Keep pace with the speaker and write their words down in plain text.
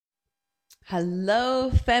Hello,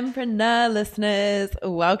 Fempreneur listeners.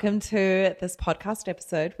 Welcome to this podcast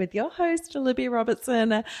episode with your host, Libby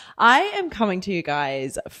Robertson. I am coming to you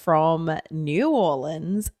guys from New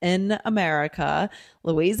Orleans in America,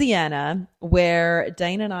 Louisiana, where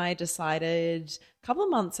Dane and I decided a couple of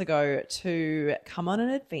months ago to come on an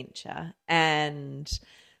adventure. And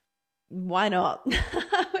why not?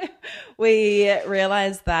 We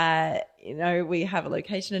realized that, we have a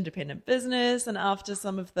location independent business, and after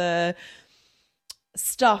some of the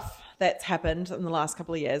stuff that's happened in the last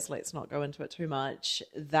couple of years, let's not go into it too much,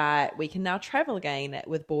 that we can now travel again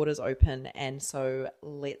with borders open. And so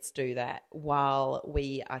let's do that while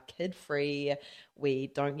we are kid free, we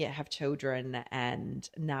don't yet have children, and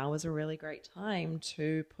now is a really great time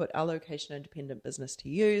to put our location independent business to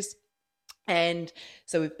use. And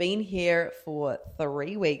so we've been here for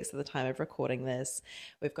 3 weeks at the time of recording this.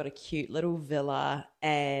 We've got a cute little villa,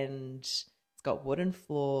 and it's got wooden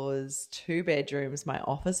floors, 2 bedrooms. My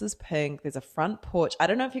office is pink. There's a front porch. I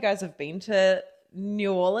don't know if you guys have been to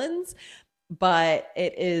New Orleans, but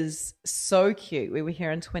it is so cute. We were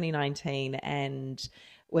here in 2019, and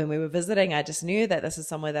when we were visiting, I just knew that this is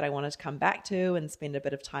somewhere that I wanted to come back to and spend a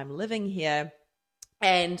bit of time living here.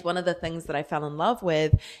 And one of the things that I fell in love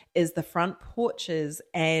with is the front porches,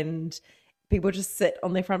 and people just sit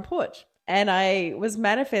on their front porch. And I was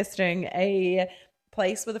manifesting a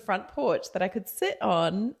place with a front porch that I could sit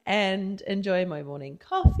on and enjoy my morning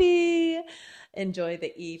coffee, enjoy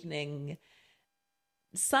the evening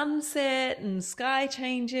sunset and sky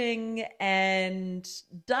changing and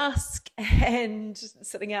dusk, and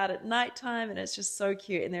sitting out at nighttime. And it's just so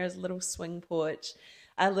cute. And there's a little swing porch,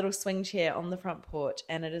 a little swing chair on the front porch,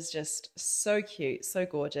 and it is just so cute, so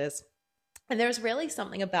gorgeous. And there's really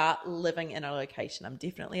something about living in a location. I'm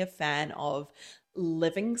definitely a fan of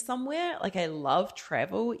living somewhere. Like, I love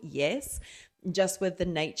travel, yes, just with the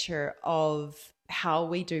nature of how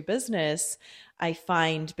we do business, I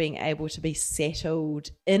find being able to be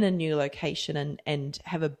settled in a new location and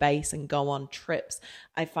have a base and go on trips,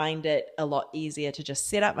 I find it a lot easier to just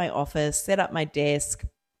set up my office, set up my desk,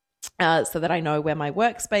 so that I know where my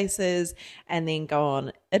workspace is, and then go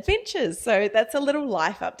on adventures. So that's a little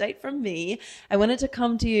life update from me. I wanted to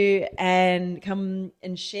come to you and come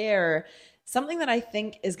and share something that I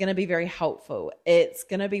think is going to be very helpful. It's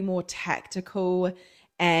going to be more tactical,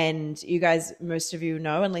 and you guys, most of you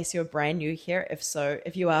know, unless you're brand new here. If so,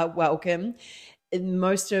 if you are, welcome.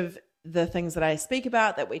 Most of the things that I speak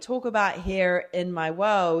about, that we talk about here in my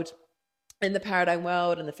world, in the paradigm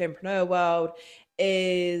world, in the fempreneur world,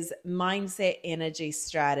 is mindset, energy,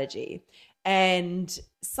 strategy. And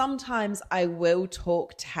sometimes I will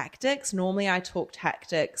talk tactics. Normally I talk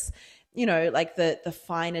tactics, like the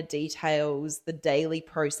finer details, the daily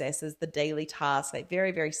processes, the daily tasks, like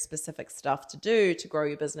very, very specific stuff to do to grow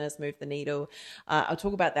your business, move the needle. I'll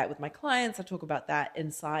talk about that with my clients. I'll talk about that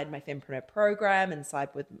inside my Fempreneur program, inside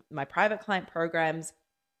with my private client programs.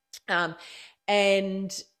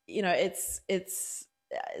 And it's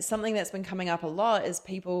something that's been coming up a lot is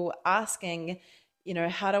people asking,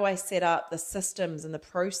 how do I set up the systems and the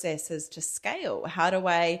processes to scale? How do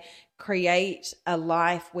I create a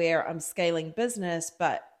life where I'm scaling business,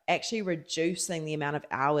 but actually reducing the amount of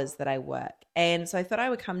hours that I work? And so I thought I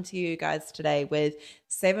would come to you guys today with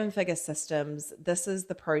 7-figure systems. This is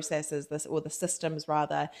the processes, or the systems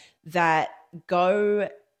rather, that go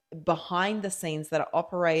behind the scenes, that are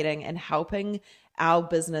operating and helping our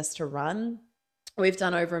business to run. We've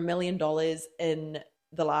done over $1 million in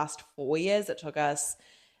the last 4 years. It took us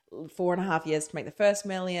 4.5 years to make the first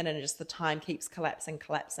million, and just the time keeps collapsing.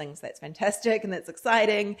 So that's fantastic and that's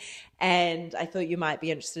exciting. And I thought you might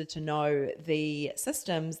be interested to know the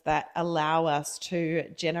systems that allow us to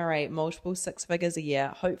generate multiple 6 figures a year,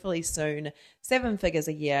 hopefully soon 7 figures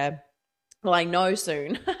a year. Well, I know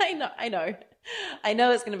soon. I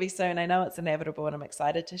know it's going to be soon. I know it's inevitable, and I'm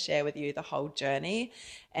excited to share with you the whole journey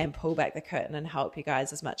and pull back the curtain and help you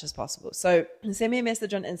guys as much as possible. So send me a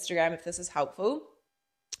message on Instagram if this is helpful,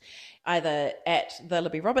 either at the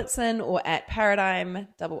Libby Robertson or at Paradigm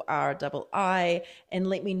RRI, and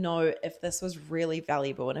let me know if this was really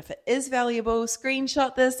valuable. And if it is valuable,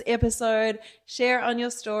 screenshot this episode, share on your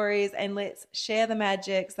stories, and let's share the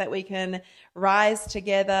magic so that we can rise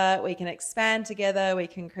together, we can expand together, we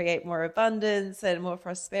can create more abundance and more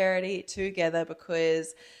prosperity together.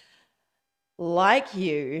 Because like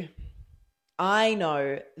you, I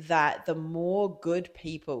know that the more good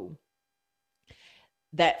people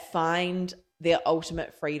that find their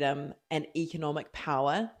ultimate freedom and economic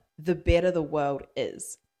power, the better the world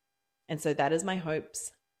is. And so that is my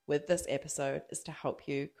hopes with this episode, is to help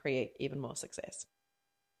you create even more success.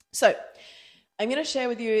 So I'm going to share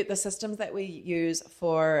with you the systems that we use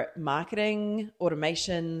for marketing,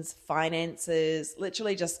 automations, finances,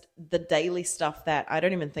 literally just the daily stuff that I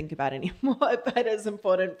don't even think about anymore, but is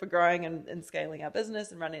important for growing and scaling our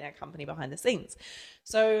business and running our company behind the scenes.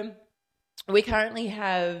 So we currently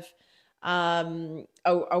have, I'll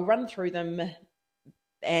run through them,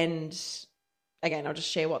 and again, I'll just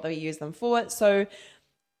share what we use them for. So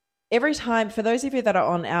every time, for those of you that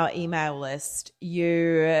are on our email list,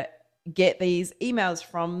 you get these emails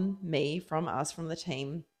from me, from us, from the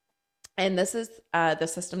team. And this is the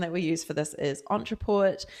system that we use for this is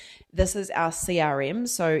Ontraport. This is our CRM.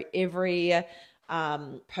 So every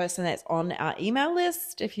person that's on our email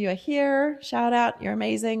list, if you are here, shout out, you're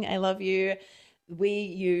amazing, I love you. We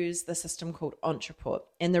use the system called Ontraport.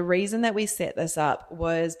 And the reason that we set this up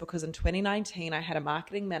was because in 2019, I had a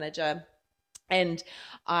marketing manager and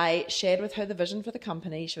I shared with her the vision for the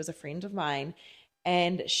company. She was a friend of mine.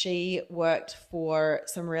 And she worked for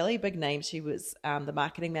some really big names. She was the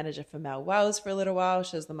marketing manager for Mel Wells for a little while.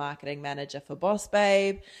 She was the marketing manager for Boss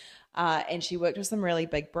Babe. And she worked with some really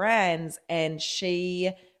big brands. And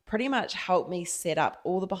she pretty much helped me set up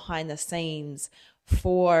all the behind the scenes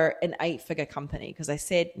for an 8-figure company. Because I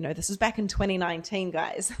said, this was back in 2019,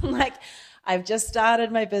 guys. Like, I've just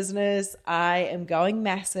started my business. I am going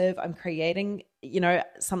massive. I'm creating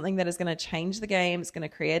something that is going to change the game. It's going to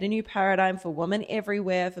create a new paradigm for women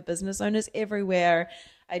everywhere, for business owners everywhere.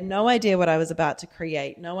 I had no idea what I was about to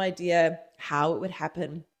create, no idea how it would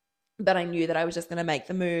happen. But I knew that I was just going to make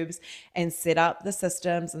the moves and set up the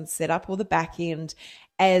systems and set up all the back end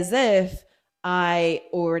as if I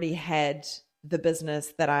already had the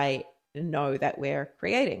business that I know that we're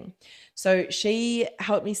creating. So she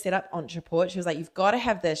helped me set up Ontraport. She was like, you've got to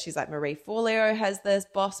have this. She's like, Marie Forleo has this,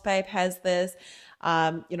 Boss Babe has this,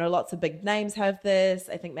 lots of big names have this.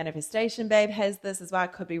 I think Manifestation Babe has this as well. I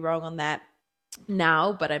could be wrong on that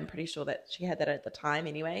now, but I'm pretty sure that she had that at the time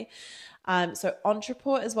anyway. So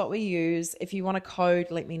Ontraport is what we use. If you want a code,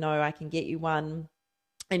 let me know. I can get you one,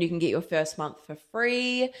 and you can get your first month for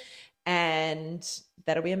free. And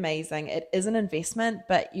that'll be amazing. It is an investment,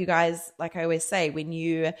 but you guys, like I always say, when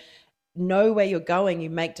you know where you're going, you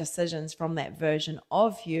make decisions from that version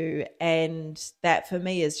of you. And that for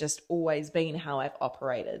me has just always been how I've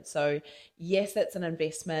operated. So yes, it's an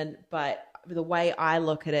investment, but the way I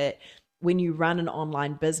look at it, when you run an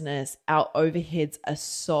online business, our overheads are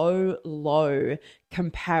so low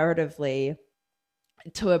comparatively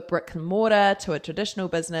to a brick and mortar, to a traditional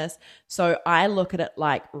business. So I look at it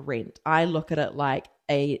like rent. I look at it like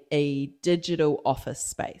a digital office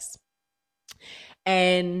space.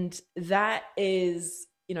 And that is,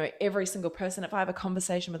 every single person, if I have a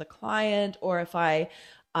conversation with a client, or if I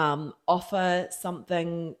offer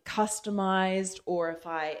something customized, or if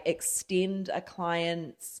I extend a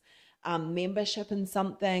client's membership in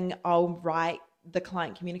something, I'll write the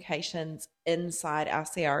client communications inside our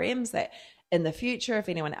CRMs that in the future, if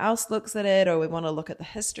anyone else looks at it, or we want to look at the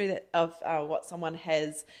history of what someone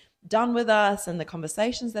has done with us and the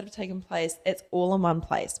conversations that have taken place, it's all in one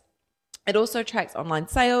place. It also tracks online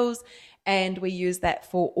sales, and we use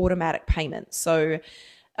that for automatic payments. So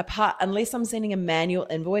unless I'm sending a manual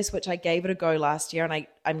invoice, which I gave it a go last year, and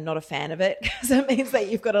I'm not a fan of it because it means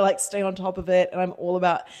that you've got to stay on top of it. And I'm all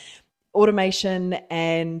about automation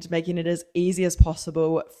and making it as easy as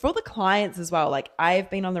possible for the clients as well. I've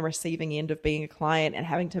been on the receiving end of being a client and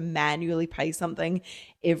having to manually pay something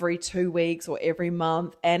every 2 weeks or every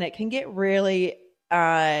month. And it can get really,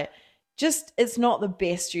 it's not the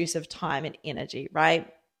best use of time and energy,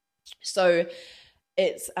 right? So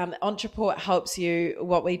it's Ontraport helps you.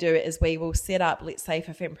 What we do is we will set up, let's say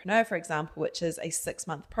for Fempreneur, for example, which is a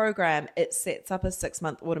 6-month program, it sets up a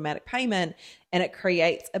 6-month automatic payment and it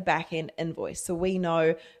creates a back-end invoice. So we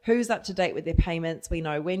know who's up to date with their payments. We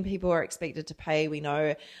know when people are expected to pay. We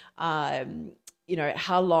know,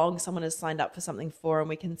 how long someone has signed up for something for, and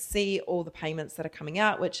we can see all the payments that are coming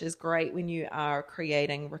out, which is great when you are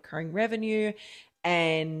creating recurring revenue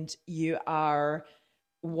and you are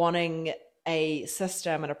wanting a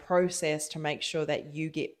system and a process to make sure that you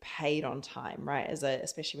get paid on time, right?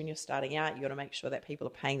 Especially when you're starting out, you got to make sure that people are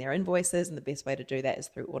paying their invoices, and the best way to do that is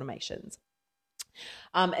through automations.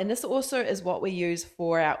 And this also is what we use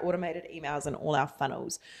for our automated emails and all our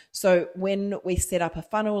funnels. So when we set up a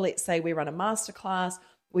funnel, let's say we run a masterclass,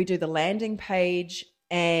 we do the landing page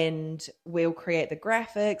and we'll create the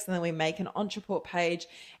graphics, and then we make an Ontraport page,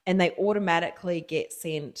 and they automatically get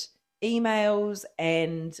sent emails,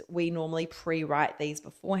 and we normally pre-write these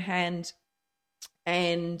beforehand,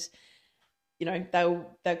 and they'll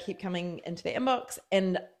keep coming into the inbox,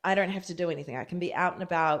 and I don't have to do anything. I can be out and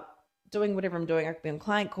about doing whatever I'm doing. I could be on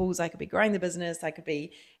client calls. I could be growing the business. I could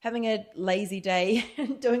be having a lazy day,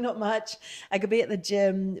 doing not much. I could be at the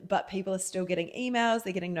gym, but people are still getting emails.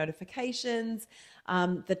 They're getting notifications.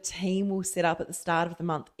 The team will set up at the start of the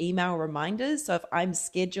month email reminders. So if I'm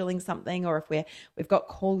scheduling something, or if we've got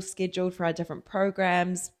calls scheduled for our different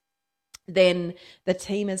programs, then the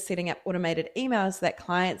team is setting up automated emails so that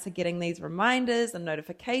clients are getting these reminders and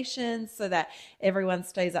notifications so that everyone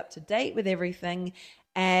stays up to date with everything.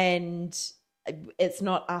 And it's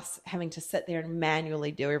not us having to sit there and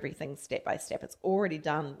manually do everything step by step. It's already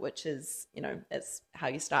done, which is, it's how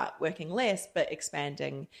you start working less, but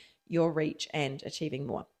expanding your reach and achieving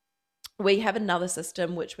more. We have another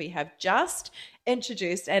system which we have just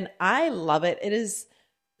introduced, and I love it. It is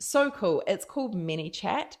so cool. It's called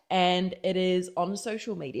ManyChat, and it is on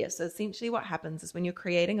social media. So essentially what happens is when you're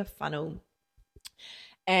creating a funnel,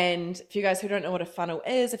 and for you guys who don't know what a funnel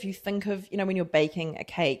is, if you think of, when you're baking a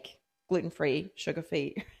cake, gluten-free,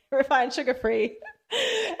 sugar-free, refined sugar-free,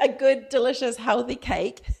 a good, delicious, healthy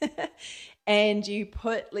cake, and you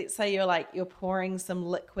put, let's say you're pouring some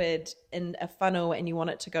liquid in a funnel and you want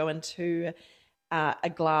it to go into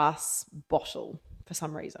a glass bottle. For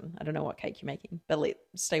some reason, I don't know what cake you're making, but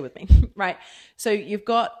stay with me, right? So you've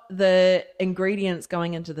got the ingredients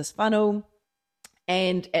going into this funnel,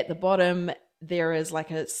 and at the bottom there is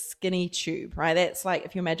like a skinny tube, right? That's like,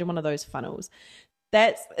 if you imagine one of those funnels,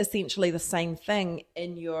 that's essentially the same thing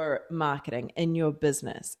in your marketing, in your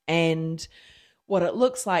business. And what it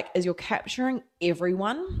looks like is you're capturing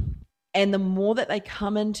everyone, and the more that they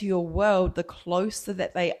come into your world, the closer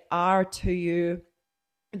that they are to you.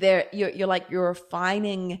 You're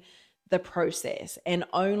refining the process, and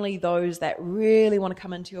only those that really want to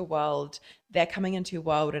come into your world, they're coming into your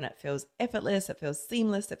world, and it feels effortless, it feels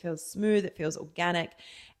seamless, it feels smooth, it feels organic.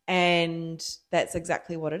 And that's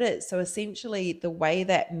exactly what it is. So essentially the way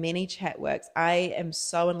that ManyChat works, I am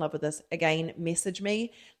so in love with this. Again, message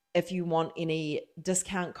me if you want any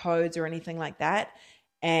discount codes or anything like that,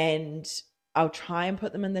 and I'll try and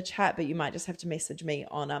put them in the chat, but you might just have to message me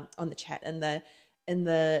on the chat in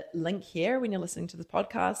the link here when you're listening to this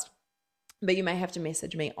podcast. But you may have to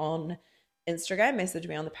message me on Instagram, message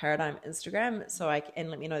me on the Paradigm Instagram, and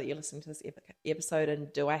let me know that you're listening to this episode,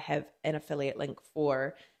 and do I have an affiliate link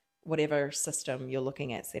for whatever system you're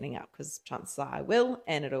looking at setting up, because chances are I will,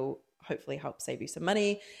 and it'll hopefully help save you some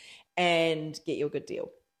money and get you a good deal.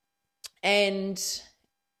 And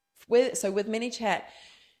with ManyChat,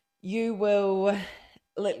 you will,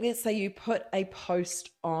 let's say you put a post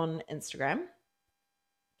on Instagram,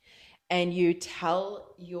 and you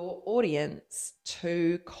tell your audience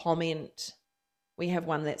to comment. We have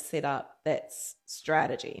one that's set up that's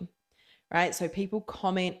strategy, right? So people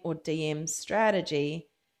comment or DM strategy,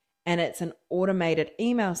 and it's an automated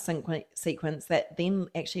email sequence that then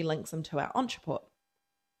actually links them to our Ontraport.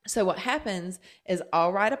 So what happens is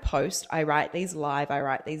I'll write a post. I write these live. I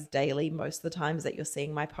write these daily. Most of the times that you're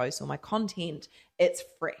seeing my posts or my content, it's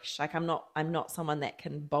fresh. Like I'm not someone that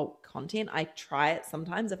can bulk content. I try it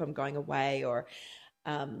sometimes if I'm going away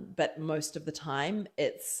but most of the time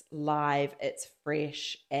it's live, it's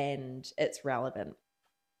fresh, and it's relevant.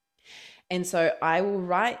 And so I will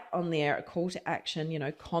write on there a call to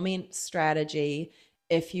action, comment strategy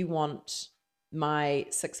if you want my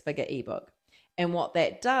 6-figure ebook. And what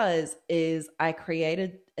that does is I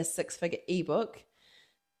created a 6-figure ebook,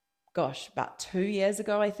 about 2 years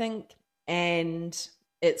ago, I think. And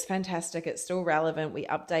it's fantastic. It's still relevant. We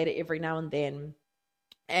update it every now and then.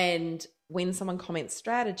 And when someone comments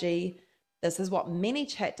strategy, this is what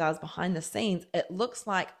ManyChat does behind the scenes. It looks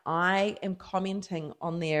like I am commenting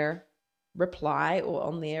on their reply or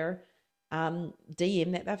on their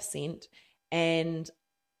DM that they've sent. And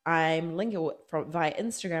I'm linking via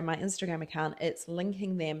Instagram, my Instagram account, it's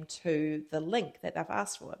linking them to the link that they've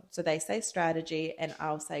asked for. So they say strategy, and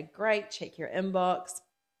I'll say, great, check your inbox.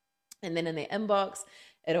 And then in their inbox,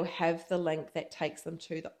 it'll have the link that takes them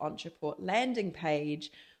to the Ontraport landing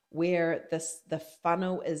page, where the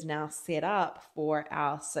funnel is now set up for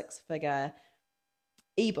our 6-figure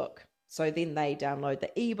ebook. So then they download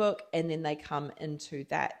the ebook, and then they come into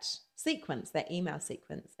that sequence, that email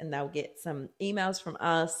sequence, and they'll get some emails from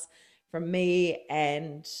us, from me,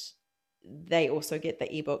 and they also get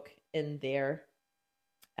the ebook in their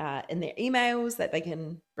emails that they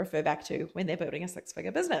can refer back to when they're building a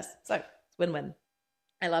 6-figure business. So it's win-win.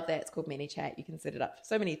 I love that. It's called ManyChat. You can set it up for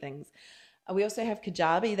so many things. We also have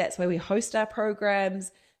Kajabi. That's where we host our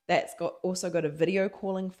programs. That's also got a video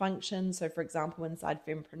calling function. So for example, inside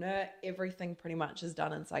Fempreneur, everything pretty much is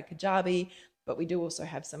done inside Kajabi, but we do also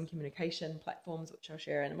have some communication platforms, which I'll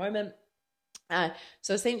share in a moment.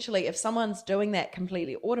 So essentially, if someone's doing that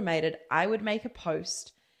completely automated, I would make a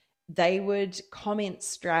post, they would comment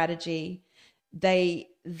strategy. They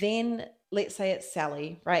then, let's say it's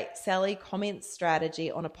Sally, right? Sally comments strategy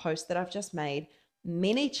on a post that I've just made.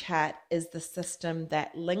 ManyChat is the system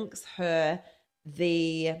that links her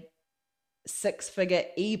the 6-figure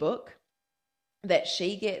ebook that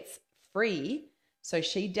she gets free. So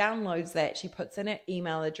she downloads that, she puts in her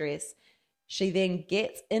email address. She then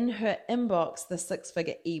gets in her inbox the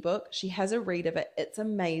 6-figure ebook. She has a read of it. It's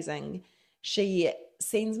amazing. She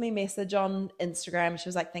sends me a message on Instagram. She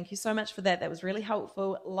was like, thank you so much for that. That was really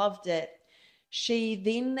helpful. Loved it. She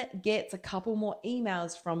then gets a couple more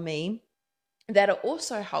emails from me that are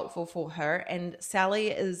also helpful for her. And Sally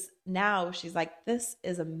is now, she's like, this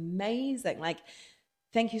is amazing. Like,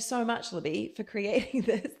 thank you so much, Libby, for creating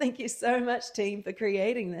this. Thank you so much, team, for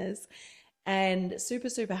creating this. And super,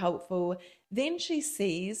 super helpful. Then she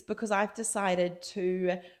sees, because I've decided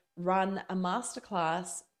to run a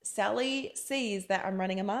masterclass, Sally sees that I'm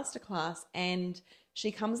running a masterclass and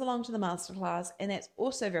she comes along to the masterclass, and that's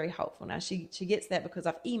also very helpful. Now she gets that because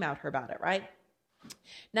I've emailed her about it, right?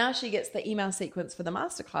 Now she gets the email sequence for the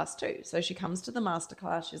masterclass too. So she comes to the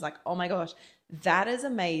masterclass. She's like, oh my gosh, that is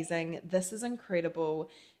amazing. This is incredible.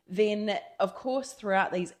 Then, of course,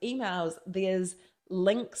 throughout these emails, there's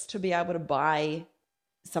links to be able to buy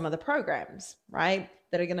some of the programs, right?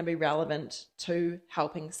 That are going to be relevant to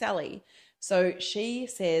helping Sally. So she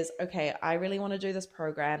says, okay, I really want to do this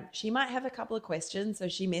program. She might have a couple of questions. So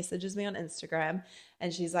she messages me on Instagram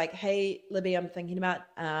and she's like, hey, Libby, I'm thinking about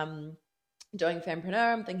doing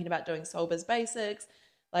Fempreneur. I'm thinking about doing Soul Biz Basics.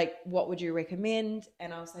 Like, what would you recommend?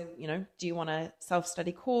 And I'll say, do you want a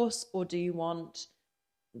self-study course or do you want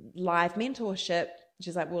live mentorship?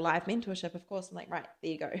 She's like, well, live mentorship, of course. I'm like, right,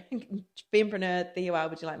 there you go. Fempreneur, there you are.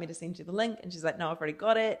 Would you like me to send you the link? And she's like, no, I've already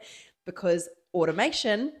got it, because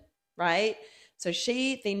automation, right? So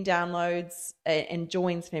she then downloads and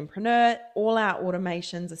joins Fempreneur. All our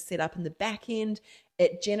automations are set up in the back end.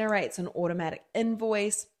 It generates an automatic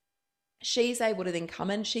invoice. She's able to then come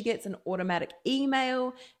in. She gets an automatic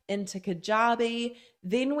email into Kajabi.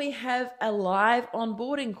 Then we have a live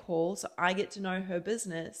onboarding call. So I get to know her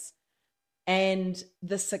business. And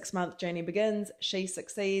the 6-month journey begins. She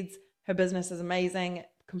succeeds. Her business is amazing.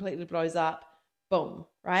 Completely blows up. Boom.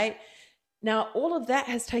 Right? Now, all of that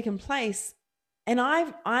has taken place. And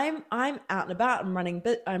I'm out and about. I'm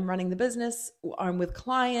running the business. I'm with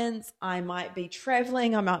clients. I might be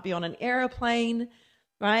traveling. I might be on an airplane.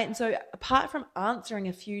 Right. And so apart from answering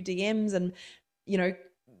a few DMs and,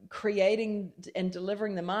 creating and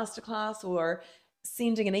delivering the masterclass or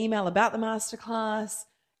sending an email about the masterclass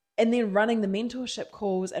and then running the mentorship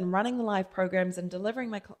calls and running the live programs and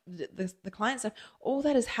delivering the client stuff, all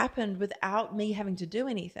that has happened without me having to do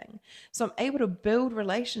anything. So I'm able to build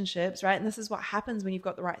relationships, right? And this is what happens when you've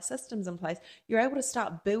got the right systems in place. You're able to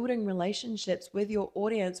start building relationships with your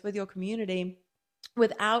audience, with your community,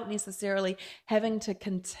 without necessarily having to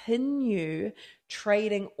continue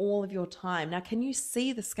trading all of your time. Now, can you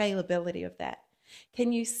see the scalability of that?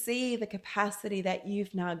 Can you see the capacity that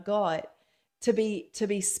you've now got to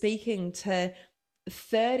be speaking to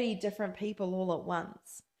 30 different people all at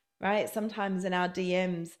once, right? Sometimes in our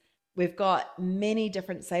DMs, we've got many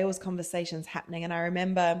different sales conversations happening. And I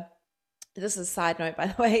remember, this is a side note, by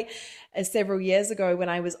the way, several years ago when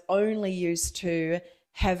I was only used to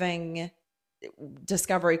having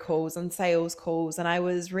discovery calls and sales calls, and I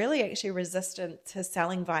was really actually resistant to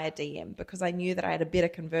selling via DM because I knew that I had a better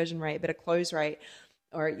conversion rate, better close rate,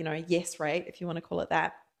 or yes rate, if you want to call it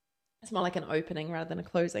that. It's more like an opening rather than a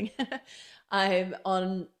closing. I'm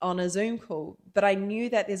on a Zoom call, but I knew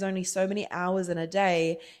that there's only so many hours in a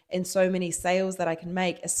day and so many sales that I can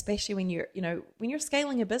make, especially when you're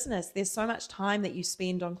scaling a business. There's so much time that you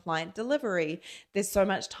spend on client delivery. There's so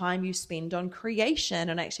much time you spend on creation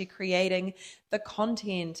and actually creating the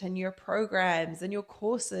content and your programs and your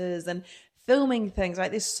courses and filming things, right?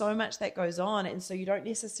 There's so much that goes on. And so you don't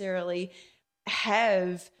necessarily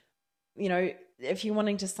have, if you're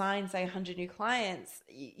wanting to sign, say, 100 new clients,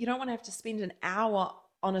 you don't want to have to spend an hour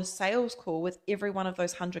on a sales call with every one of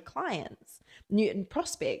those 100 clients, new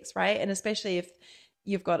prospects, right? And especially if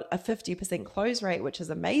you've got a 50% close rate, which is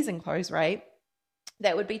amazing close rate,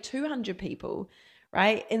 that would be 200 people,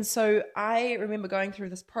 right? And so I remember going through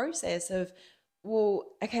this process of, well,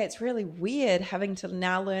 okay, it's really weird having to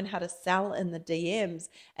now learn how to sell in the DMs.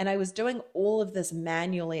 And I was doing all of this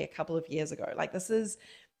manually a couple of years ago.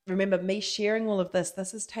 Remember me sharing all of this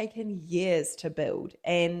has taken years to build.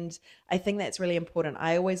 And I think that's really important.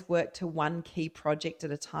 I always work to one key project at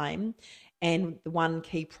a time. and the one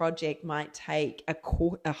key project might take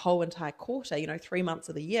a whole entire quarter, 3 months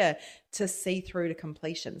of the year to see through to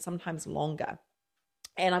completion, sometimes longer.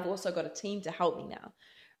 And I've also got a team to help me now,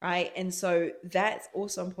 right? And so that's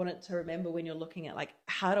also important to remember when you're looking at like,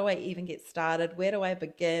 how do I even get started? Where do I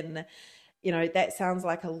begin? That sounds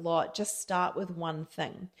like a lot. Just start with one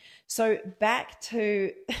thing. So back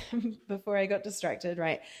to, before I got distracted,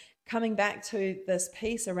 right? Coming back to this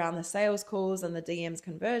piece around the sales calls and the DMs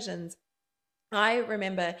conversions, I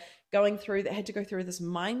remember had to go through this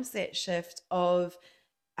mindset shift of,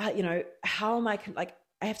 how am I,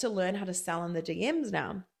 I have to learn how to sell in the DMs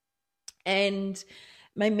now. And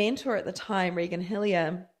my mentor at the time, Regan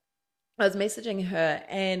Hillier, I was messaging her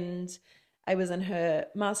and I was in her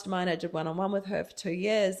mastermind. I did one-on-one with her for 2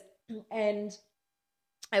 years. And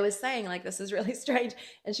I was saying like, this is really strange.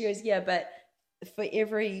 And she goes, yeah, but for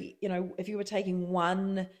every, if you were taking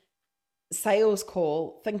one sales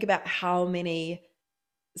call, think about how many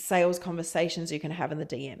sales conversations you can have in the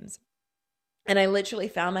DMs. And I literally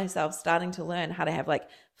found myself starting to learn how to have like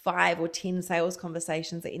 5 or 10 sales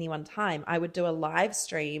conversations at any one time. I would do a live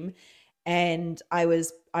stream, and I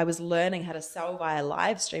was learning how to sell via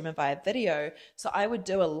live stream and via video. So I would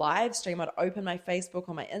do a live stream. I'd open my Facebook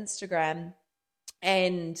or my Instagram,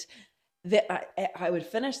 and I would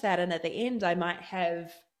finish that. And at the end, I might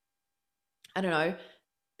have, I don't know,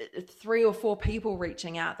 3 or 4 people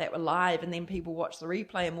reaching out that were live, and then people watch the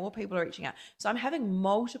replay and more people are reaching out. So I'm having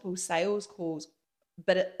multiple sales calls,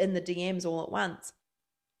 but in the DMs all at once.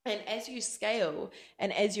 And as you scale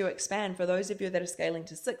and as you expand, for those of you that are scaling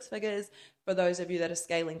to 6 figures, for those of you that are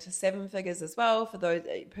scaling to 7 figures as well, for those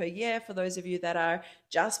per year, for those of you that are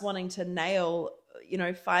just wanting to nail,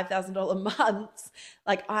 $5,000 months,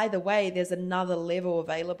 like either way, there's another level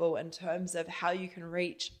available in terms of how you can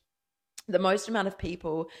reach the most amount of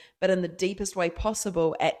people, but in the deepest way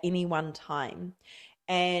possible at any one time.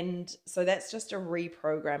 And so that's just a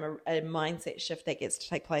reprogram, a mindset shift that gets to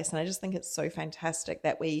take place. And I just think it's so fantastic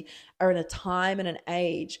that we are in a time and an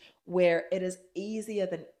age where it is easier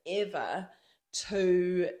than ever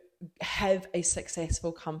to have a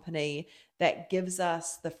successful company that gives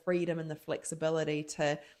us the freedom and the flexibility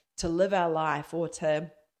to live our life, or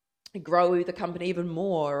to grow the company even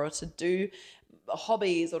more, or to do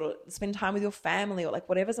hobbies, or to spend time with your family, or like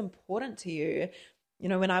whatever's important to you.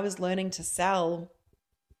 When I was learning to sell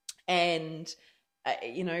and,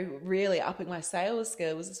 really upping my sales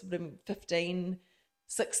skills, this would have been 15,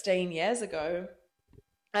 16 years ago,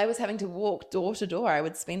 I was having to walk door to door. I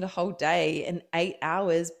would spend a whole day in 8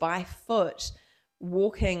 hours by foot,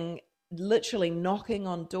 walking, literally knocking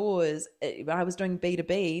on doors. I was doing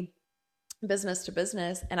B2B, business to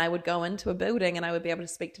business, and I would go into a building and I would be able to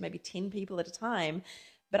speak to maybe 10 people at a time.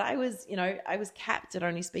 But I was capped at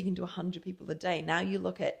only speaking to 100 people a day. Now you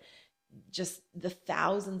look at just the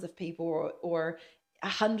thousands of people or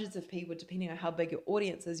hundreds of people, depending on how big your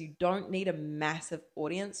audience is. You don't need a massive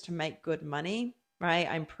audience to make good money, right?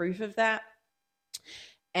 I'm proof of that.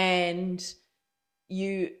 And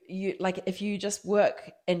you like, if you just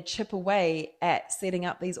work and chip away at setting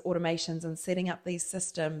up these automations and setting up these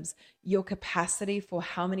systems, your capacity for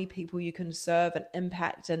how many people you can serve and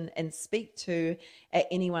impact and speak to at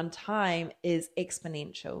any one time is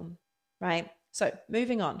exponential, right? So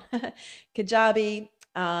moving on, Kajabi,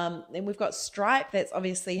 and we've got Stripe. That's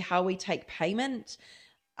obviously how we take payment.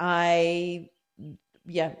 I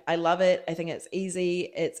love it. I think it's easy.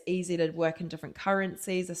 It's easy to work in different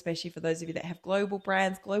currencies, especially for those of you that have global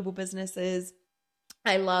brands, global businesses.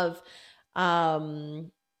 I love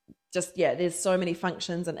there's so many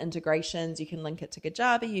functions and integrations. You can link it to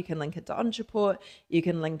Kajabi, you can link it to Ontraport, you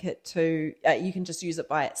can link it to, you can just use it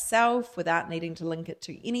by itself without needing to link it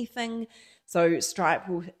to anything. So Stripe,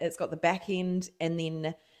 it's got the back end, and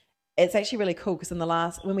then it's actually really cool because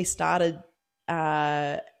when we started,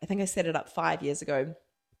 I think I set it up 5 years ago.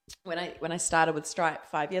 When I started with Stripe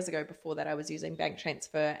 5 years ago, before that I was using bank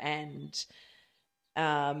transfer and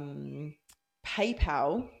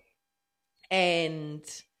PayPal, and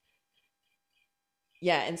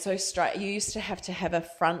so Stripe, you used to have a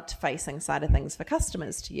front-facing side of things for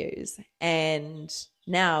customers to use, and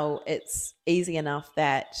now it's easy enough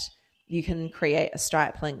that you can create a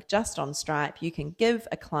Stripe link just on Stripe. You can give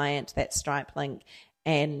a client that Stripe link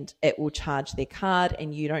and it will charge their card,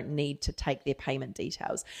 and you don't need to take their payment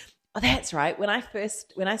details. Oh, that's right. When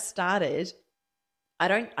I started,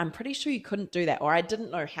 I'm pretty sure you couldn't do that, or I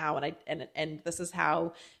didn't know how. And this is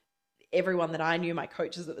how everyone that I knew, my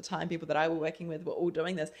coaches at the time, people that I were working with, were all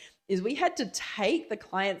doing this, is we had to take the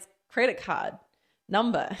client's credit card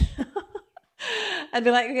number I'd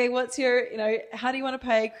be like, okay, what's your, how do you want to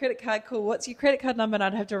pay? Credit card, cool. What's your credit card number? And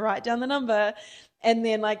I'd have to write down the number and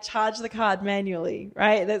then like charge the card manually,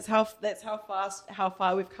 right? That's how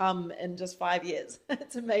far we've come in just 5 years.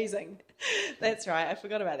 It's amazing. That's right. I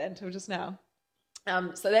forgot about that until just now.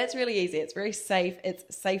 So that's really easy. It's very safe.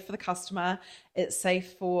 It's safe for the customer. It's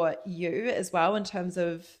safe for you as well in terms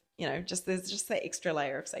of, there's just that extra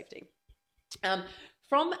layer of safety.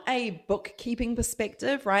 From a bookkeeping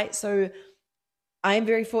perspective, right? So I am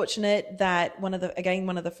very fortunate that one of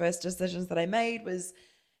the first decisions that I made was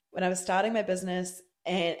when I was starting my business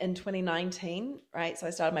and in 2019, right? So I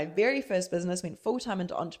started my very first business, went full-time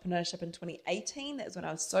into entrepreneurship in 2018. That was when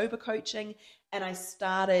I was sober coaching, and I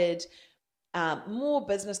started more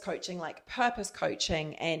business coaching, like purpose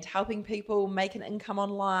coaching and helping people make an income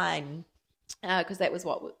online, because that was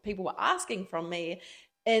what people were asking from me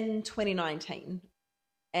in 2019.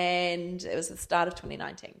 And it was the start of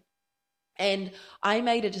 2019. And I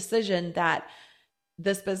made a decision that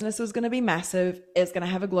this business was going to be massive. It's going to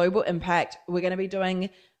have a global impact. We're going to be doing,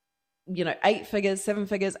 8 figures, 7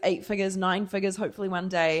 figures, 8 figures, 9 figures, hopefully one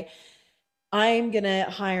day. I'm going to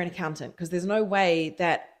hire an accountant because there's no way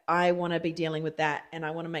that I want to be dealing with that, and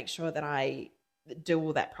I want to make sure that I do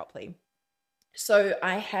all that properly. So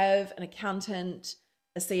I have an accountant,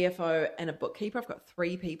 a CFO, and a bookkeeper. I've got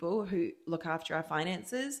 3 people who look after our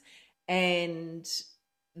finances, and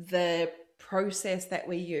the process that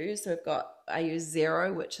we use. So I use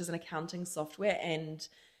Xero, which is an accounting software, and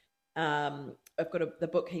I've got the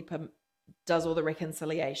bookkeeper does all the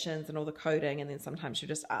reconciliations and all the coding, and then sometimes she'll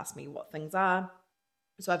just ask me what things are.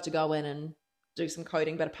 So I have to go in and do some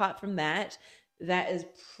coding. But apart from that, that is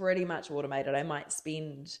pretty much automated. I might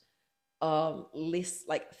spend less,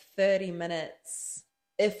 like 30 minutes,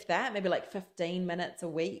 if that, maybe like 15 minutes a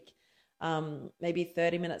week, maybe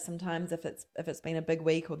 30 minutes sometimes if it's been a big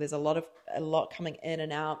week or there's a lot coming in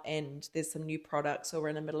and out and there's some new products or we're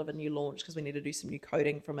in the middle of a new launch because we need to do some new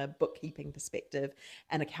coding from a bookkeeping perspective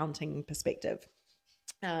and accounting perspective.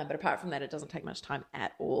 But apart from that, it doesn't take much time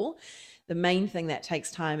at all. The main thing that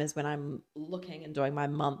takes time is when I'm looking and doing my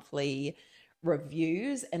monthly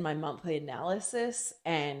reviews and my monthly analysis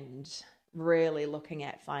and really looking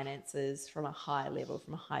at finances from a high level,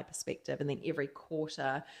 from a high perspective. And then every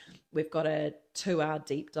quarter, we've got a 2-hour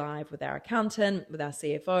deep dive with our accountant, with our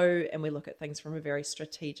CFO, and we look at things from a very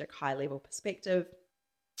strategic, high level perspective.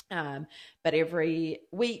 But every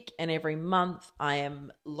week and every month, I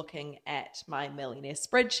am looking at my millionaire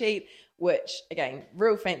spreadsheet, which, again,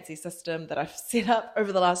 real fancy system that I've set up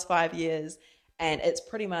over the last 5 years. And it's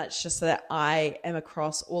pretty much just so that I am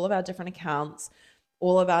across all of our different accounts,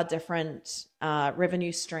 all of our different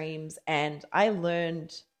revenue streams. And I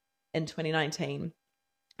learned in 2019,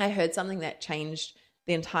 I heard something that changed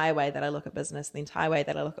the entire way that I look at business, the entire way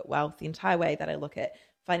that I look at wealth, the entire way that I look at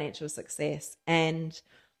financial success. And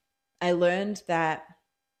I learned that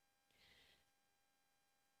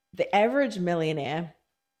the average millionaire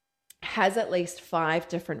has at least 5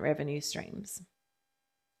 different revenue streams.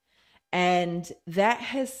 And that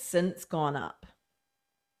has since gone up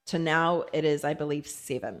to now it is, I believe,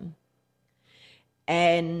 7.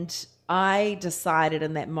 And I decided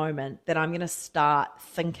in that moment that I'm going to start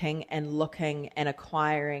thinking and looking and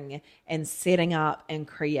acquiring and setting up and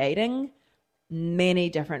creating many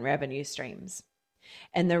different revenue streams.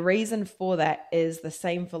 And the reason for that is the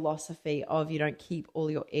same philosophy of you don't keep all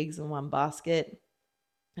your eggs in one basket.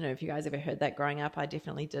 I don't know if you guys ever heard that growing up. I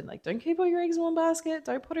definitely did. Like, don't keep all your eggs in one basket.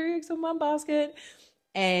 Don't put your eggs in one basket.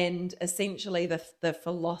 And essentially the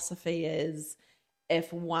philosophy is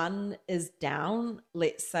if one is down,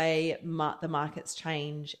 let's say the markets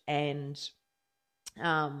change and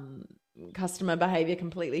customer behavior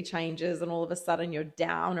completely changes and all of a sudden you're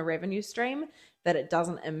down a revenue stream, that it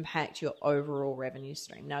doesn't impact your overall revenue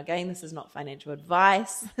stream. Now, again, this is not financial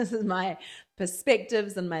advice. This is my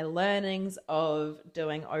perspectives and my learnings of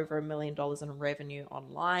doing over $1 million in revenue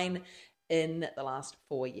online in the last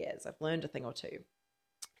 4 years. I've learned a thing or two.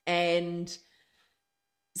 And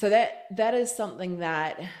so that is something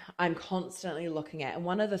that I'm constantly looking at. And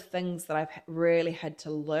one of the things that I've really had to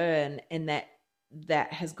learn, and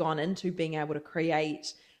that has gone into being able to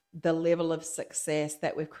create the level of success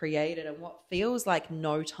that we've created and what feels like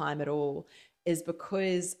no time at all, is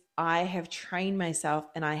because I have trained myself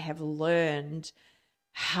and I have learned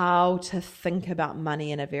how to think about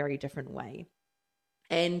money in a very different way.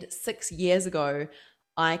 And 6 years ago,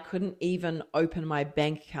 I couldn't even open my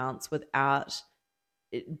bank accounts without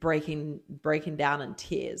it breaking down in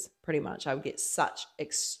tears, pretty much. I would get such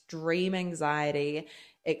extreme anxiety,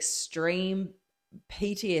 extreme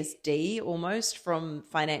PTSD almost from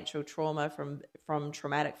financial trauma, from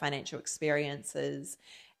traumatic financial experiences.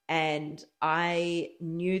 And I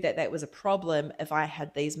knew that that was a problem if I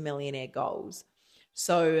had these millionaire goals.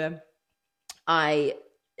 So I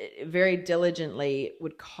very diligently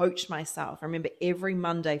would coach myself. I remember every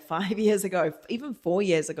Monday 5 years ago, even 4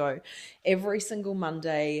 years ago, every single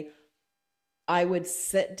Monday, I would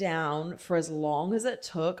sit down for as long as it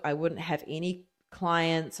took. I wouldn't have any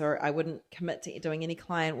clients, or I wouldn't commit to doing any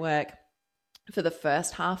client work for the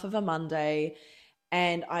first half of a Monday.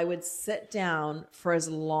 And I would sit down for as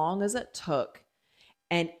long as it took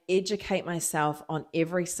and educate myself on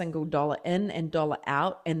every single dollar in and dollar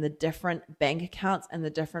out, and the different bank accounts and the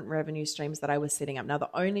different revenue streams that I was setting up. Now, the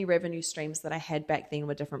only revenue streams that I had back then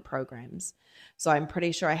were different programs. So I'm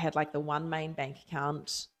pretty sure I had like the one main bank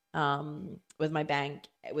account with my bank,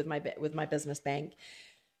 with my business bank,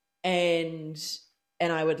 and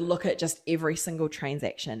I would look at just every single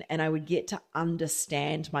transaction, and I would get to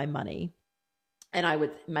understand my money. And I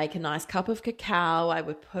would make a nice cup of cacao. I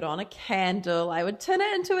would put on a candle. I would turn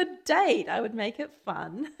it into a date. I would make it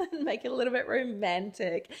fun and make it a little bit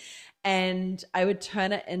romantic. And I would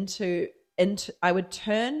turn it into I would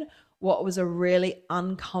turn what was a really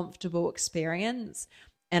uncomfortable experience,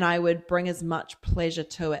 and I would bring as much pleasure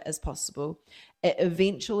to it as possible. It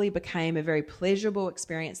eventually became a very pleasurable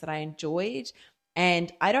experience that I enjoyed.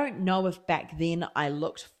 And I don't know if back then I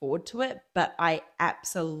looked forward to it, but I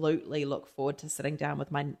absolutely look forward to sitting down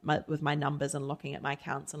with my numbers and looking at my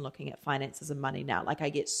accounts and looking at finances and money now. Like, I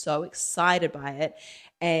get so excited by it.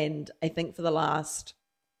 And I think for the last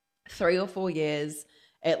 3 or 4 years,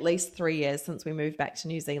 at least 3 years since we moved back to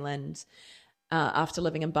New Zealand, after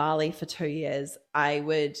living in Bali for 2 years, I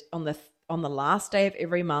would, on the last day of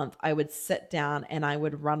every month, I would sit down and I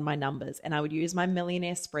would run my numbers, and I would use my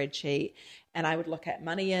millionaire spreadsheet, and I would look at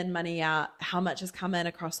money in, money out, how much has come in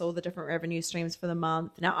across all the different revenue streams for the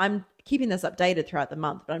month. Now, I'm keeping this updated throughout the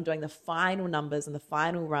month, but I'm doing the final numbers and the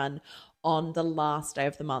final run on the last day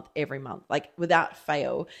of the month every month, like without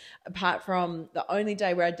fail. Apart from the only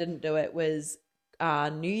day where I didn't do it was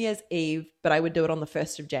New Year's Eve, but I would do it on the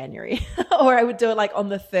 1st of January or I would do it like on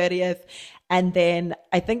the 30th. And then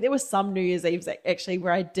I think there was some New Year's Eves actually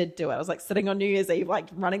where I did do it. I was like sitting on New Year's Eve, like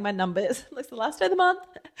running my numbers. It's the last day of the month.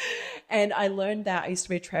 And I learned that. I used to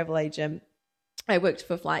be a travel agent. I worked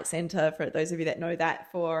for Flight Centre, for those of you that know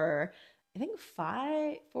that, for I think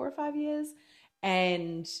 4 or 5 years.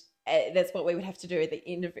 And that's what we would have to do at the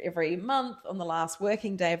end of every month. On the last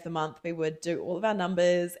working day of the month, we would do all of our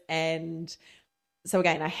numbers. And so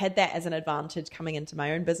again, I had that as an advantage coming into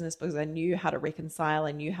my own business, because I knew how to reconcile.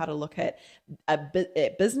 I knew how to look at at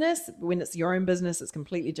business. When it's your own business, it's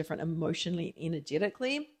completely different emotionally,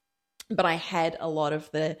 energetically. But I had a lot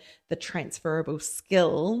of the transferable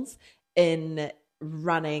skills in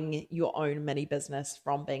running your own mini business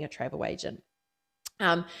from being a travel agent.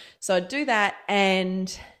 So I'd do that,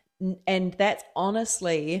 and that's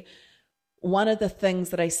honestly one of the things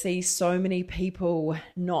that I see so many people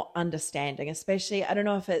not understanding, especially, I don't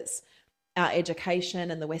know if it's our education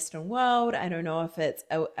in the Western world. I don't know if it's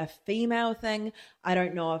a female thing. I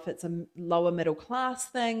don't know if it's a lower middle class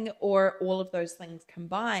thing, or all of those things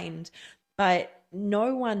combined. But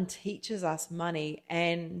no one teaches us money.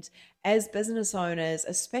 And as business owners,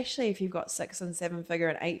 especially if you've got 6 and 7 figure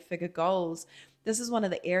and 8 figure goals, this is one of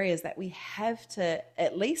the areas that we have to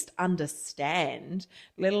at least understand,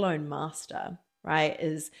 let alone master, right?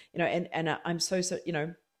 Is, and I'm so,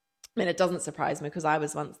 it doesn't surprise me because I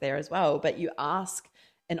was once there as well, but you ask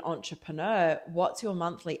an entrepreneur, what's your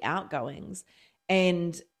monthly outgoings?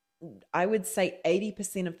 And I would say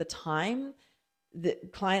 80% of the time, the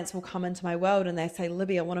clients will come into my world and they say,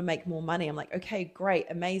 Libby, I want to make more money. I'm like, okay, great,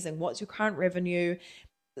 amazing. What's your current revenue?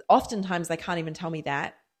 Oftentimes they can't even tell me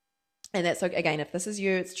that. And that's okay. Again, if this is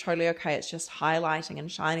you, it's totally okay. It's just highlighting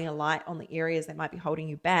and shining a light on the areas that might be holding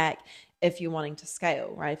you back if you're wanting to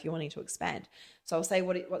scale, right? If you're wanting to expand. So I'll say,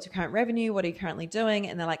 what's your current revenue? What are you currently doing?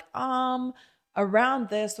 And they're like, around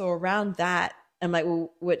this or around that. I'm like,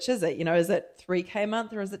 well, which is it? Is it 3K a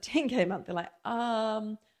month or is it 10K a month? They're like,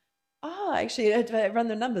 actually, I run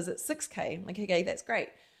the numbers at 6K. I'm like, okay, that's great.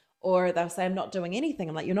 Or they'll say, I'm not doing anything.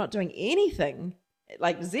 I'm like, you're not doing anything,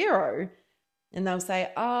 like zero. And they'll say,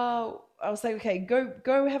 I'll say, okay,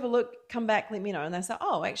 go have a look, come back, let me know. And they'll say,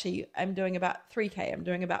 actually, I'm doing about 3K, I'm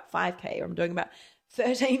doing about 5K, or I'm doing about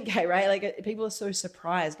 13K, right? Like, people are so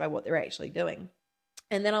surprised by what they're actually doing.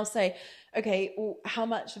 And then I'll say, okay, well, how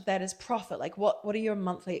much of that is profit? Like, what are your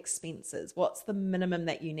monthly expenses? What's the minimum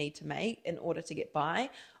that you need to make in order to get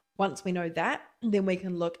by? Once we know that, then we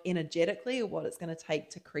can look energetically at what it's going to take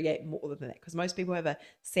to create more than that. Because most people have a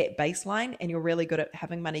set baseline and you're really good at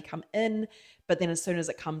having money come in, but then as soon as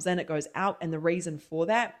it comes in, it goes out. And the reason for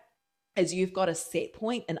that is you've got a set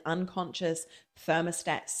point, an unconscious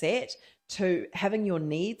thermostat set to having your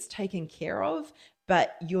needs taken care of,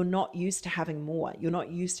 but you're not used to having more. You're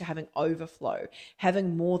not used to having overflow.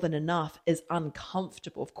 Having more than enough is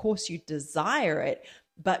uncomfortable. Of course, you desire it,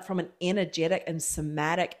 but from an energetic and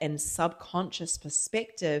somatic and subconscious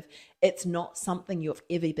perspective, it's not something you've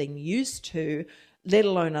ever been used to, let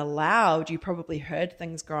alone allowed. You probably heard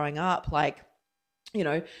things growing up like,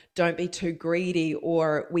 don't be too greedy,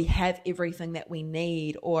 or we have everything that we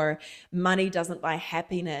need, or money doesn't buy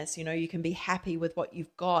happiness. You can be happy with what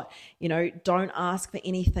you've got. Don't ask for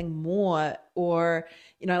anything more, or,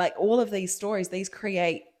 like all of these stories, these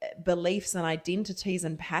create beliefs and identities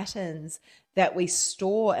and patterns that we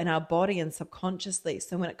store in our body and subconsciously.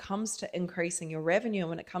 So when it comes to increasing your revenue,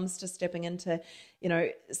 when it comes to stepping into,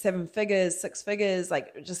 7 figures, 6 figures,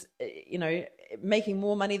 like just, making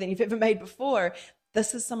more money than you've ever made before,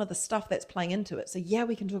 this is some of the stuff that's playing into it. So yeah,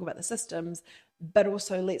 we can talk about the systems, but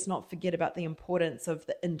also let's not forget about the importance of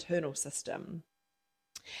the internal system.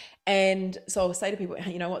 And so I'll say to people,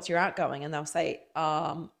 what's your outgoing? And they'll say,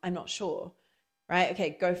 I'm not sure. Right?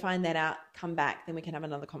 Okay, go find that out, come back, then we can have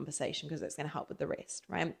another conversation because it's going to help with the rest,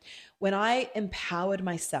 right? When I empowered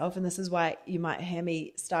myself, and this is why you might hear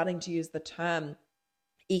me starting to use the term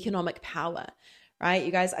economic power, right?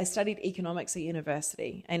 You guys, I studied economics at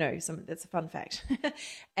university. I know that's a fun fact.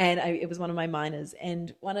 And it was one of my minors.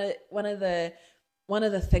 And one of the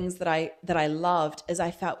things that I loved is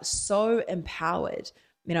I felt so empowered.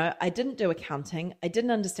 I didn't do accounting. I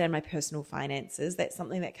didn't understand my personal finances. That's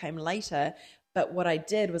something that came later. But what I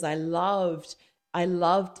did was I loved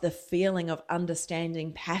the feeling of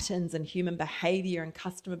understanding patterns and human behavior and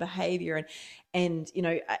customer behavior. And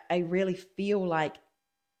I really feel like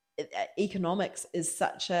economics is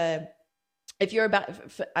such a,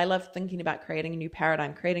 I love thinking about creating a new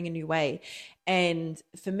paradigm, creating a new way. And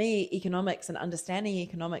for me, economics and understanding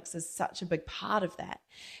economics is such a big part of that.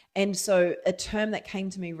 And so a term that came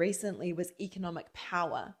to me recently was economic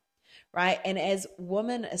power. Right. And as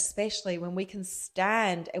women, especially when we can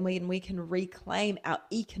stand and when we can reclaim our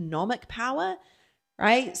economic power,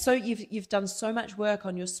 right? So you've done so much work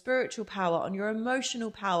on your spiritual power, on your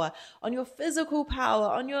emotional power, on your physical power,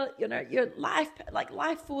 on your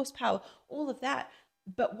life force power, all of that.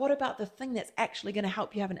 But what about the thing that's actually going to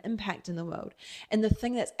help you have an impact in the world, and the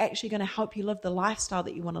thing that's actually going to help you live the lifestyle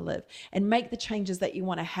that you want to live and make the changes that you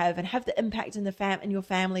want to have and have the impact in in your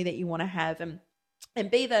family that you want to have, and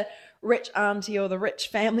be the rich auntie or the rich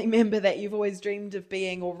family member that you've always dreamed of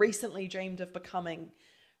being or recently dreamed of becoming,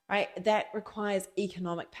 right? That requires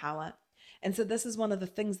economic power. And so this is one of the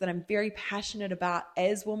things that I'm very passionate about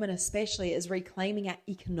as women, especially, is reclaiming our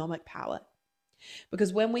economic power.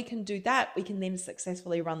 Because when we can do that, we can then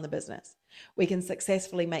successfully run the business. We can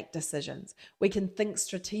successfully make decisions. We can think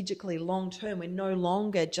strategically long term. We're no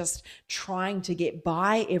longer just trying to get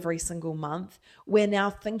by every single month. We're now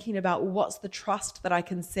thinking about what's the trust that I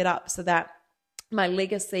can set up so that my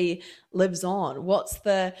legacy lives on. What's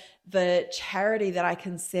the charity that I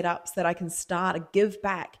can set up so that I can start a give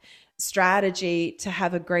back strategy to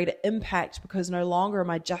have a greater impact, because no longer am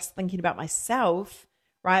I just thinking about myself,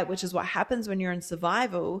 right? Which is what happens when you're in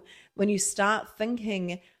survival. When you start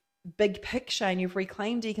thinking big picture and you've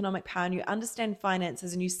reclaimed economic power and you understand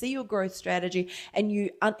finances and you see your growth strategy and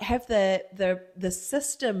you have the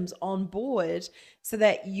systems on board so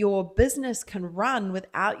that your business can run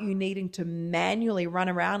without you needing to manually run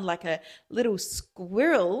around like a little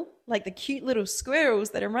squirrel, like the cute little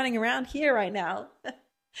squirrels that are running around here right now.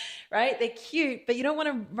 Right? They're cute, but you don't want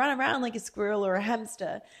to run around like a squirrel or a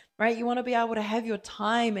hamster, right? You want to be able to have your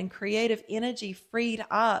time and creative energy freed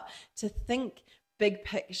up to think big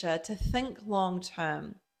picture, to think long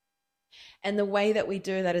term. And the way that we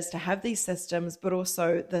do that is to have these systems, but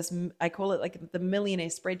also this, I call it like the millionaire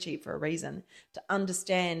spreadsheet for a reason, to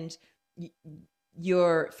understand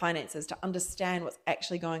your finances, to understand what's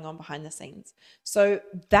actually going on behind the scenes. So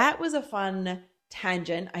that was a fun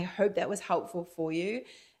tangent. I hope that was helpful for you.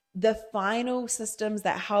 The final systems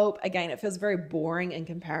that help, again, it feels very boring in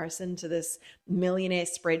comparison to this millionaire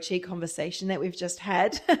spreadsheet conversation that we've just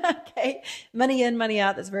had. Okay. Money in, money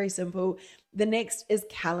out. That's very simple. The next is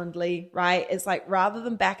Calendly, right? It's like, rather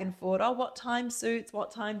than back and forth, oh, what time suits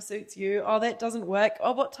you? Oh, that doesn't work.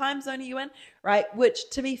 Oh, what time zone are you in? Right? Which,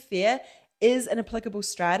 to be fair, is an applicable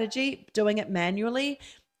strategy, doing it manually.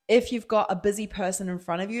 If you've got a busy person in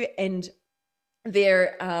front of you and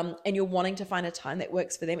and you're wanting to find a time that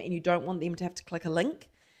works for them and you don't want them to have to click a link,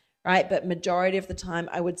 right? But majority of the time,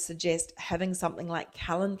 I would suggest having something like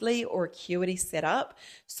Calendly or Acuity set up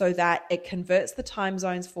so that it converts the time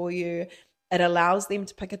zones for you. It allows them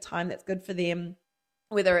to pick a time that's good for them,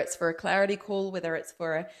 whether it's for a clarity call, whether it's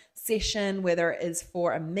for a session, whether it is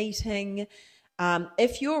for a meeting.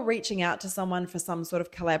 If you're reaching out to someone for some sort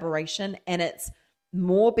of collaboration and it's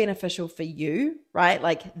more beneficial for you, right?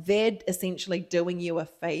 Like they're essentially doing you a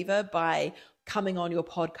favor by coming on your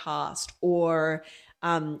podcast or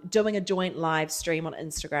doing a joint live stream on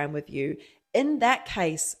Instagram with you. In that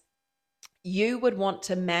case, you would want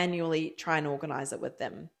to manually try and organize it with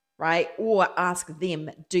them, right? Or ask them,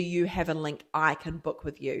 do you have a link I can book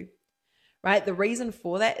with you? Right? The reason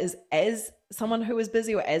for that is, as someone who is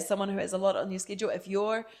busy or as someone who has a lot on your schedule,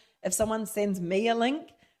 if someone sends me a link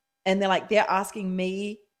and they're asking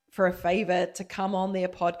me for a favor to come on their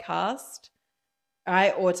podcast,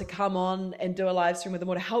 right? Or to come on and do a live stream with them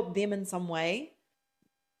or to help them in some way,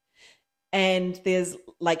 and there's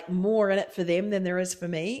like more in it for them than there is for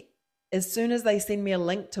me, as soon as they send me a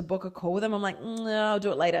link to book a call with them, I'm like, no, I'll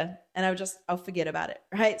do it later. And I'll forget about it.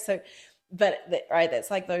 Right. So, that's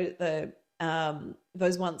like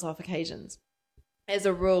those once-off occasions. As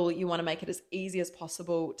a rule, you want to make it as easy as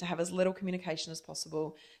possible to have as little communication as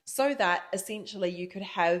possible so that essentially you could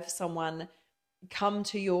have someone come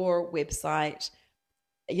to your website.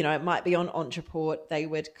 It might be on Ontraport. They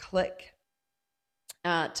would click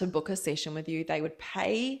to book a session with you. They would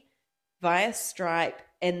pay via Stripe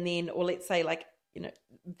and then, or let's say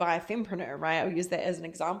via Fempreneur, right? I'll use that as an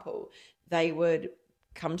example. They would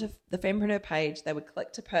come to the Fempreneur page. They would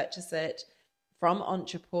click to purchase it from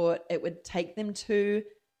Ontraport. It would take them to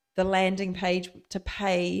the landing page to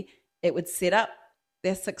pay. It would set up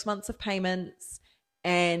their 6 months of payments,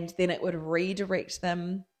 and then it would redirect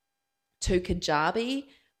them to Kajabi,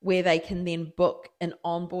 where they can then book an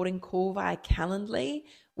onboarding call via Calendly,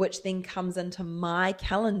 which then comes into my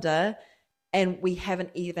calendar, and we haven't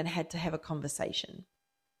even had to have a conversation,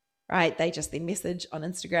 right? They just then message on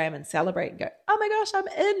Instagram and celebrate and go, oh my gosh, I'm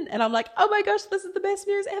in. And I'm like, oh my gosh, this is the best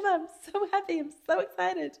news ever. I'm so happy. I'm so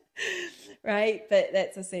excited, right? But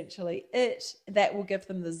that's essentially it. That will give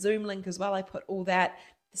them the Zoom link as well. I put all that,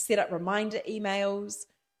 set up reminder emails,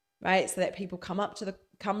 right? So that people come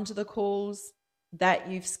to the calls that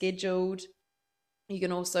you've scheduled. You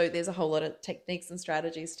can also, there's a whole lot of techniques and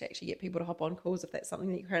strategies to actually get people to hop on calls if that's something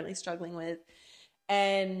that you're currently struggling with.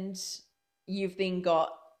 And you've then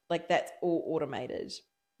got, that's all automated,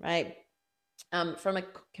 right? From a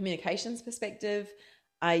communications perspective,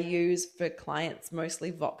 I use for clients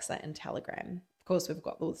mostly Voxer and Telegram. Of course, we've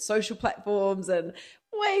got all the social platforms and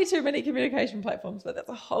way too many communication platforms, but that's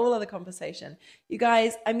a whole other conversation. You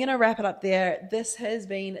guys, I'm going to wrap it up there. This has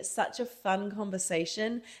been such a fun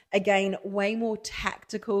conversation. Again, way more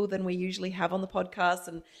tactical than we usually have on the podcast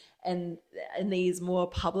and in these more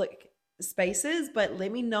public spaces, but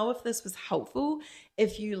let me know if this was helpful.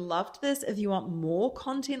 If you loved this, if you want more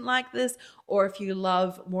content like this, or if you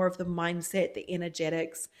love more of the mindset, the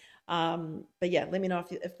energetics. But yeah, let me know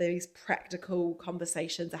if these practical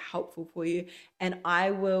conversations are helpful for you. And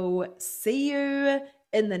I will see you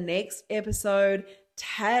in the next episode.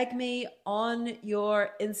 Tag me on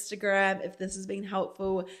your Instagram if this has been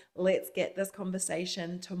helpful. Let's get this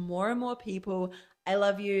conversation to more and more people. I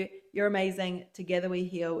love you. You're amazing. Together we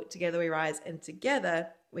heal, together we rise, and together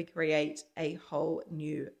we create a whole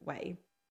new way.